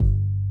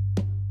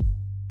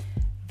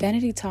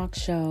Vanity Talk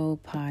Show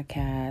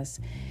podcast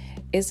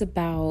is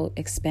about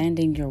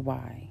expanding your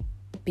why,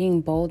 being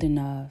bold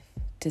enough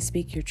to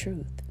speak your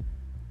truth.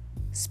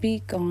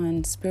 Speak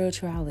on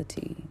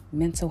spirituality,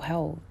 mental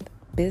health,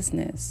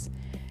 business,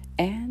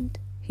 and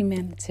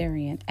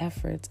humanitarian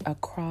efforts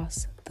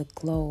across the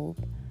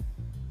globe.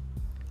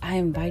 I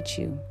invite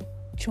you,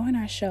 join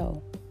our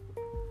show.